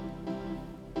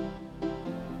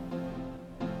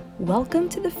Welcome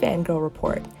to the Fangirl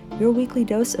Report, your weekly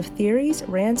dose of theories,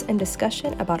 rants, and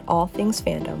discussion about all things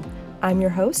fandom. I'm your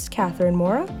host, Catherine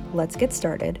Mora. Let's get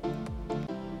started.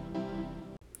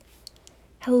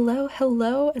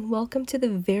 Hello, and welcome to the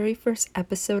very first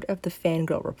episode of the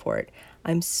Fangirl Report.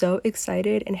 I'm so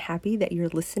excited and happy that you're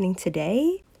listening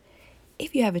today.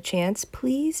 If you have a chance,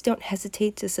 please don't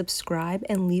hesitate to subscribe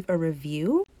and leave a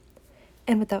review.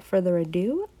 And without further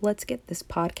ado, let's get this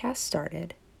podcast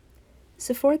started.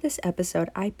 So for this episode,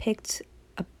 I picked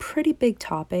a pretty big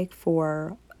topic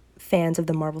for fans of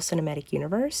the Marvel Cinematic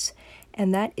Universe,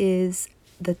 and that is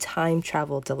the time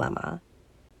travel dilemma.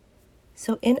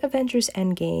 So in Avengers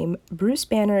Endgame, Bruce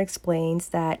Banner explains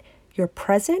that your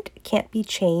present can't be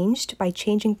changed by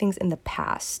changing things in the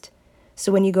past.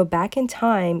 So when you go back in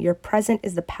time, your present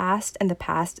is the past and the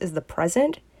past is the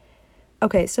present.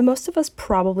 Okay, so most of us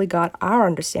probably got our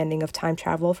understanding of time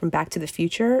travel from Back to the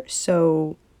Future,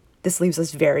 so this leaves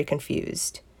us very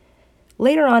confused.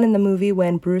 Later on in the movie,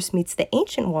 when Bruce meets the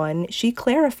Ancient One, she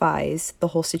clarifies the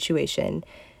whole situation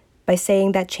by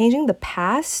saying that changing the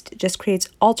past just creates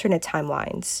alternate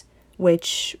timelines,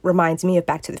 which reminds me of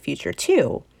Back to the Future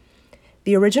too.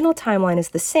 The original timeline is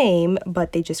the same,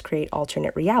 but they just create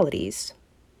alternate realities.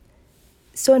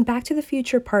 So in Back to the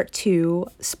Future Part 2,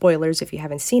 spoilers if you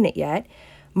haven't seen it yet,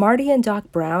 Marty and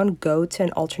Doc Brown go to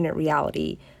an alternate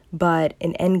reality, but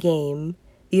in Endgame,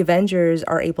 the Avengers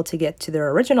are able to get to their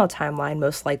original timeline,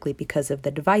 most likely because of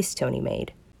the device Tony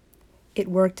made. It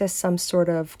worked as some sort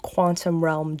of quantum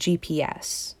realm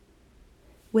GPS.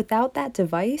 Without that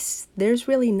device, there's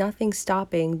really nothing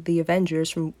stopping the Avengers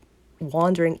from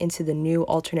wandering into the new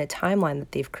alternate timeline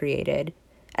that they've created,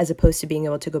 as opposed to being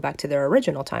able to go back to their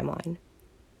original timeline.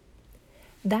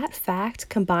 That fact,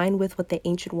 combined with what the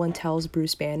Ancient One tells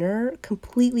Bruce Banner,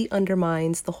 completely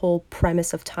undermines the whole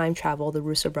premise of time travel the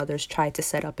Russo brothers tried to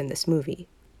set up in this movie.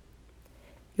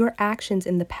 Your actions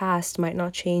in the past might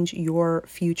not change your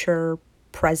future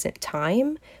present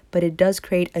time, but it does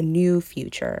create a new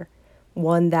future,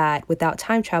 one that without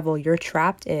time travel you're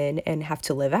trapped in and have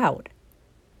to live out.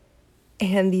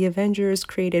 And the Avengers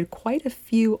created quite a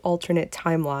few alternate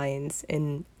timelines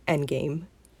in Endgame.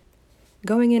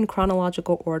 Going in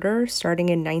chronological order, starting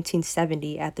in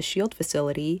 1970 at the S.H.I.E.L.D.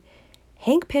 facility,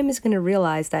 Hank Pym is going to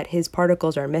realize that his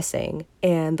particles are missing,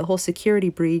 and the whole security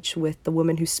breach with the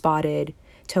woman who spotted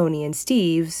Tony and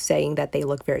Steve saying that they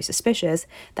look very suspicious,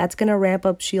 that's going to ramp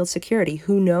up S.H.I.E.L.D. security.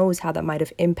 Who knows how that might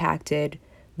have impacted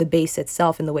the base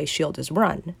itself and the way S.H.I.E.L.D. is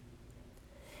run.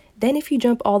 Then if you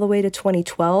jump all the way to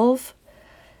 2012,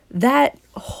 that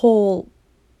whole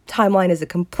timeline is a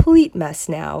complete mess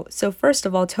now. So first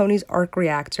of all, Tony's arc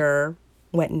reactor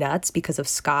went nuts because of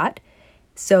Scott.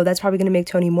 So that's probably going to make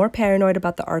Tony more paranoid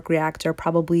about the arc reactor,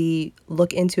 probably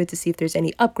look into it to see if there's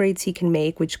any upgrades he can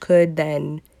make, which could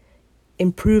then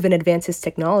improve and advance his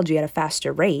technology at a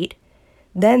faster rate.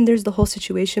 Then there's the whole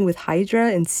situation with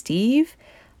Hydra and Steve.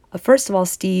 First of all,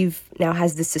 Steve now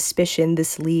has this suspicion,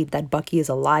 this lead that Bucky is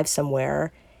alive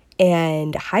somewhere.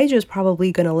 And Hydra's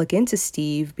probably going to look into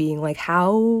Steve being like,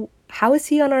 how is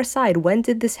he on our side? When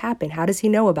did this happen? How does he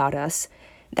know about us?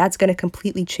 That's going to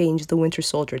completely change the Winter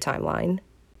Soldier timeline.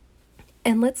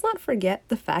 And let's not forget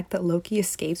the fact that Loki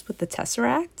escapes with the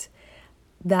Tesseract.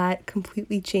 That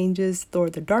completely changes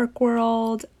Thor the Dark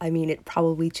World. I mean, it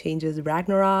probably changes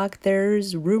Ragnarok.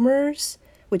 There's rumors,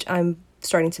 which I'm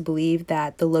starting to believe,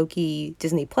 that the Loki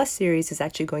Disney Plus series is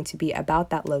actually going to be about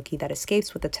that Loki that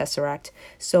escapes with the Tesseract,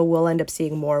 so we'll end up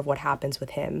seeing more of what happens with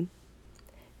him.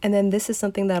 And then this is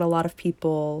something that a lot of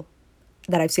people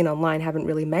that I've seen online haven't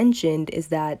really mentioned, is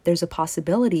that there's a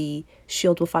possibility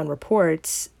S.H.I.E.L.D. will find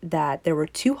reports that there were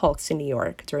 2 Hulks in New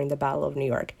York during the Battle of New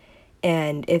York.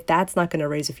 And if that's not going to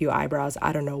raise a few eyebrows,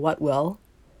 I don't know what will.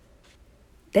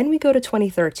 Then we go to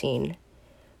 2013.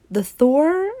 The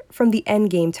Thor from the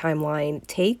Endgame timeline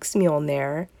takes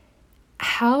Mjolnir.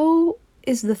 How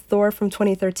is the Thor from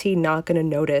 2013 not going to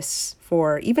notice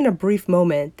for even a brief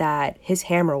moment that his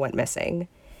hammer went missing?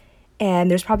 And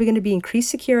there's probably going to be increased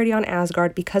security on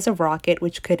Asgard because of Rocket,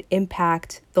 which could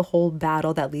impact the whole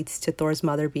battle that leads to Thor's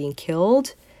mother being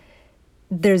killed.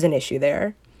 There's an issue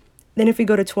there. Then if we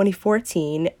go to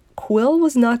 2014, Quill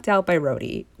was knocked out by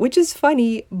Rhodey, which is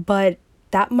funny, but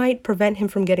that might prevent him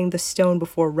from getting the stone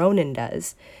before Ronan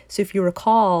does. So if you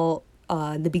recall,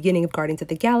 the beginning of Guardians of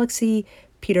the Galaxy,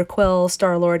 Peter Quill,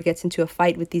 Star-Lord, gets into a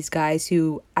fight with these guys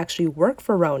who actually work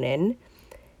for Ronan.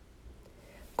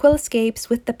 Quill escapes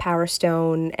with the Power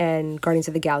Stone, and Guardians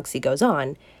of the Galaxy goes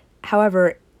on.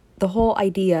 However, the whole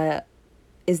idea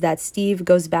is that Steve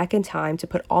goes back in time to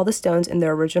put all the stones in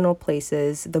their original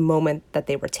places the moment that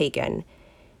they were taken.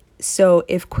 So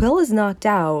if Quill is knocked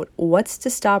out, what's to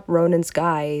stop Ronan's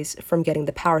guys from getting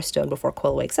the Power Stone before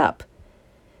Quill wakes up?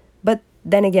 But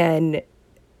then again,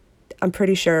 I'm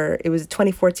pretty sure it was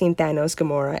 2014 Thanos,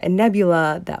 Gamora, and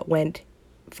Nebula that went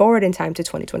forward in time to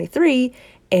 2023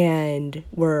 and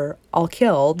were all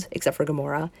killed except for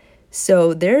Gamora.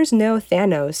 So there's no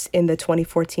Thanos in the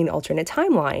 2014 alternate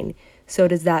timeline. So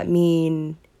does that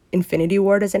mean Infinity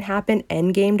War doesn't happen?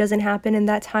 Endgame doesn't happen in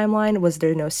that timeline? Was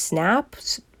there no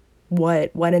snaps?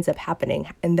 What ends up happening?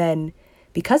 And then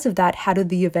because of that, how do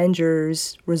the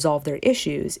Avengers resolve their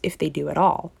issues if they do at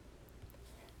all?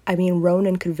 I mean,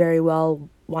 Ronan could very well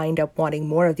wind up wanting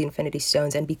more of the Infinity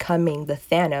Stones and becoming the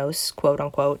Thanos, quote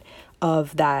unquote,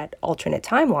 of that alternate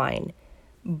timeline.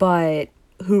 But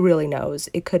who really knows?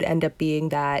 It could end up being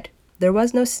that there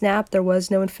was no snap, there was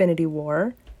no Infinity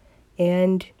War,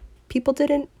 and people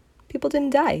didn't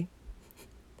die.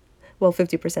 Well,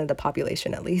 50% of the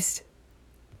population at least.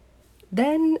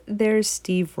 Then there's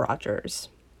Steve Rogers.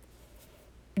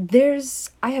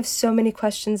 I have so many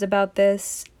questions about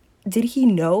this. Did he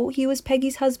know he was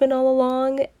Peggy's husband all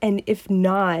along? And if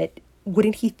not,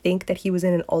 wouldn't he think that he was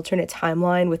in an alternate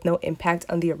timeline with no impact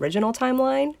on the original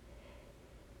timeline?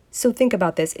 So think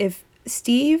about this. If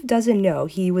Steve doesn't know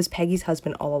he was Peggy's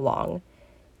husband all along,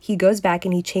 he goes back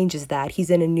and he changes that. He's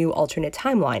in a new alternate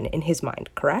timeline in his mind,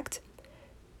 correct?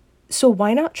 So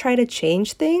why not try to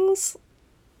change things?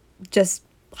 Just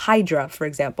Hydra, for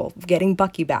example, getting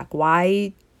Bucky back.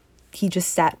 Why he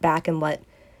just sat back and let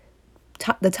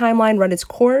the timeline run its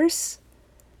course?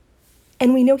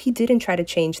 And we know he didn't try to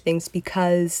change things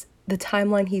because the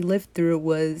timeline he lived through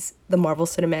was the Marvel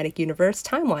Cinematic Universe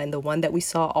timeline, the one that we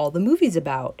saw all the movies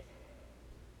about.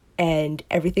 And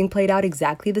everything played out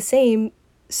exactly the same.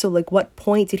 So, like, what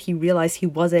point did he realize he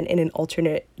wasn't in an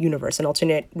alternate universe, an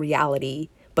alternate reality,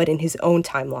 but in his own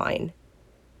timeline?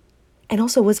 And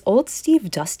also, was old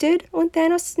Steve dusted when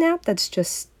Thanos snapped? That's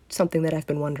just something that I've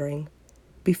been wondering.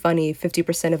 Be funny,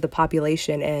 50% of the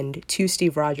population and 2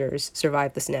 Steve Rogers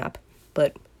survived the snap,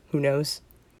 but who knows?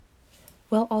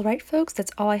 Well, all right, folks,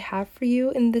 that's all I have for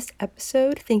you in this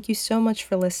episode. Thank you so much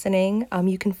for listening.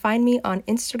 You can find me on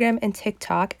Instagram and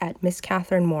TikTok at Miss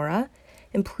Catherine Mora.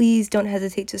 And please don't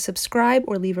hesitate to subscribe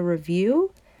or leave a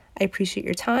review. I appreciate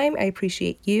your time. I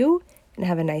appreciate you. And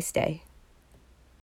have a nice day.